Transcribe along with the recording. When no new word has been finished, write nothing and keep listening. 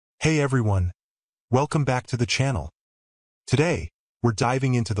Hey everyone, welcome back to the channel. Today, we're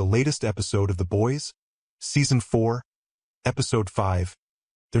diving into the latest episode of The Boys, Season 4, Episode 5.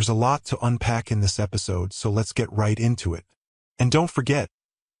 There's a lot to unpack in this episode, so let's get right into it. And don't forget,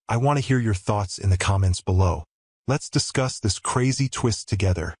 I want to hear your thoughts in the comments below. Let's discuss this crazy twist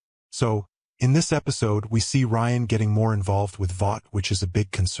together. So, in this episode, we see Ryan getting more involved with Vought, which is a big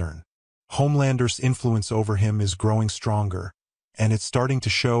concern. Homelander's influence over him is growing stronger, and it's starting to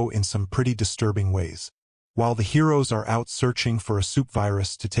show in some pretty disturbing ways. While the heroes are out searching for a Supe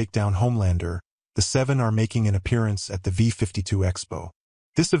virus to take down Homelander, the Seven are making an appearance at the V52 Expo.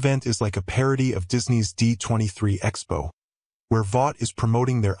 This event is like a parody of Disney's D23 Expo, where Vought is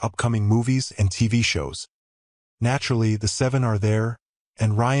promoting their upcoming movies and TV shows. Naturally, the Seven are there,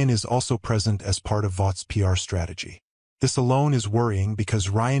 and Ryan is also present as part of Vought's PR strategy. This alone is worrying because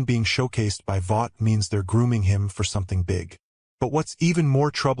Ryan being showcased by Vought means they're grooming him for something big. But what's even more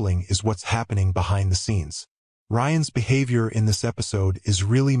troubling is what's happening behind the scenes. Ryan's behavior in this episode is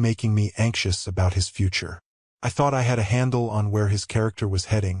really making me anxious about his future. I thought I had a handle on where his character was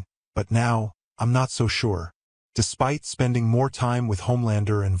heading, but now, I'm not so sure. Despite spending more time with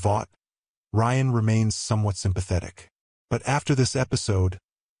Homelander and Vought, Ryan remains somewhat sympathetic. But after this episode,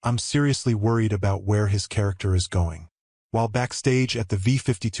 I'm seriously worried about where his character is going. While backstage at the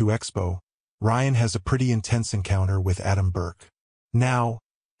V52 Expo, Ryan has a pretty intense encounter with Adam Burke. Now,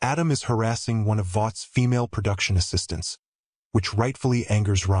 Adam is harassing one of Vought's female production assistants, which rightfully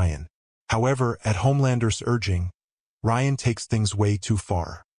angers Ryan. However, at Homelander's urging, Ryan takes things way too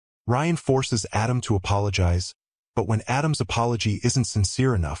far. Ryan forces Adam to apologize, but when Adam's apology isn't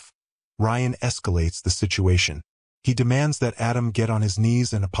sincere enough, Ryan escalates the situation. He demands that Adam get on his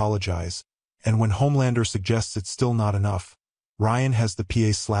knees and apologize, and when Homelander suggests it's still not enough, Ryan has the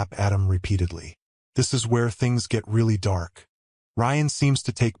PA slap Adam repeatedly. This is where things get really dark. Ryan seems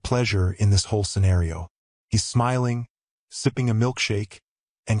to take pleasure in this whole scenario. He's smiling, sipping a milkshake,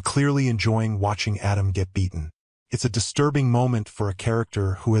 and clearly enjoying watching Adam get beaten. It's a disturbing moment for a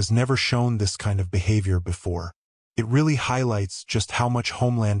character who has never shown this kind of behavior before. It really highlights just how much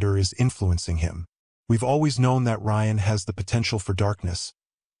Homelander is influencing him. We've always known that Ryan has the potential for darkness,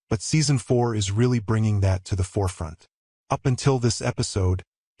 but Season 4 is really bringing that to the forefront. Up until this episode,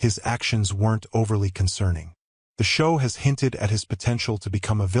 his actions weren't overly concerning. The show has hinted at his potential to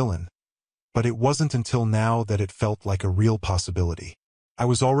become a villain, but it wasn't until now that it felt like a real possibility. I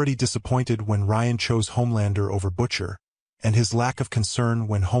was already disappointed when Ryan chose Homelander over Butcher, and his lack of concern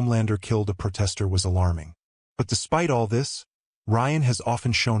when Homelander killed a protester was alarming. But despite all this, Ryan has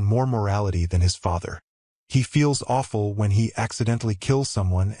often shown more morality than his father. He feels awful when he accidentally kills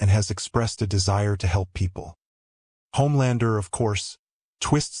someone and has expressed a desire to help people. Homelander, of course,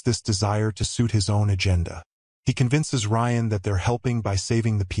 twists this desire to suit his own agenda. He convinces Ryan that they're helping by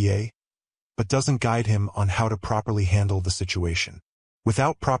saving the PA, but doesn't guide him on how to properly handle the situation.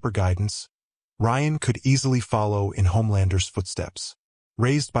 Without proper guidance, Ryan could easily follow in Homelander's footsteps.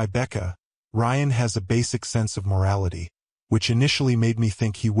 Raised by Becca, Ryan has a basic sense of morality, which initially made me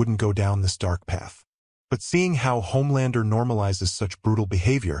think he wouldn't go down this dark path. But seeing how Homelander normalizes such brutal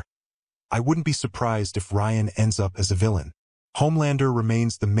behavior, I wouldn't be surprised if Ryan ends up as a villain. Homelander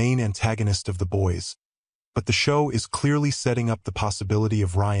remains the main antagonist of The Boys, but the show is clearly setting up the possibility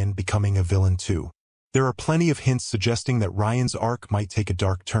of Ryan becoming a villain too. There are plenty of hints suggesting that Ryan's arc might take a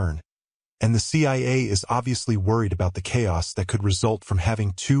dark turn, and the CIA is obviously worried about the chaos that could result from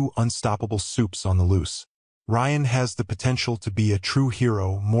having two unstoppable Supes on the loose. Ryan has the potential to be a true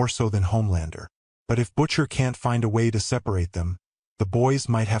hero more so than Homelander, but if Butcher can't find a way to separate them, the boys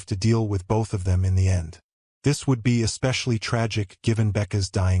might have to deal with both of them in the end. This would be especially tragic given Becca's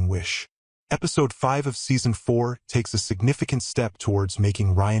dying wish. Episode 5 of Season 4 takes a significant step towards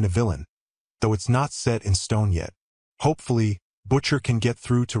making Ryan a villain, though it's not set in stone yet. Hopefully, Butcher can get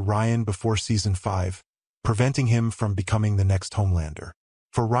through to Ryan before Season 5, preventing him from becoming the next Homelander.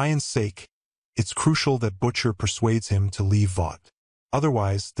 For Ryan's sake, it's crucial that Butcher persuades him to leave Vought.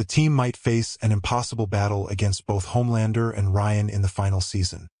 Otherwise, the team might face an impossible battle against both Homelander and Ryan in the final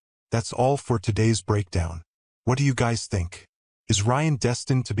season. That's all for today's breakdown. What do you guys think? Is Ryan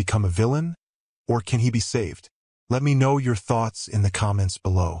destined to become a villain, or can he be saved? Let me know your thoughts in the comments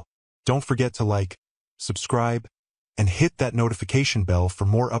below. Don't forget to like, subscribe, and hit that notification bell for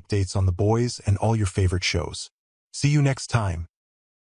more updates on The Boys and all your favorite shows. See you next time.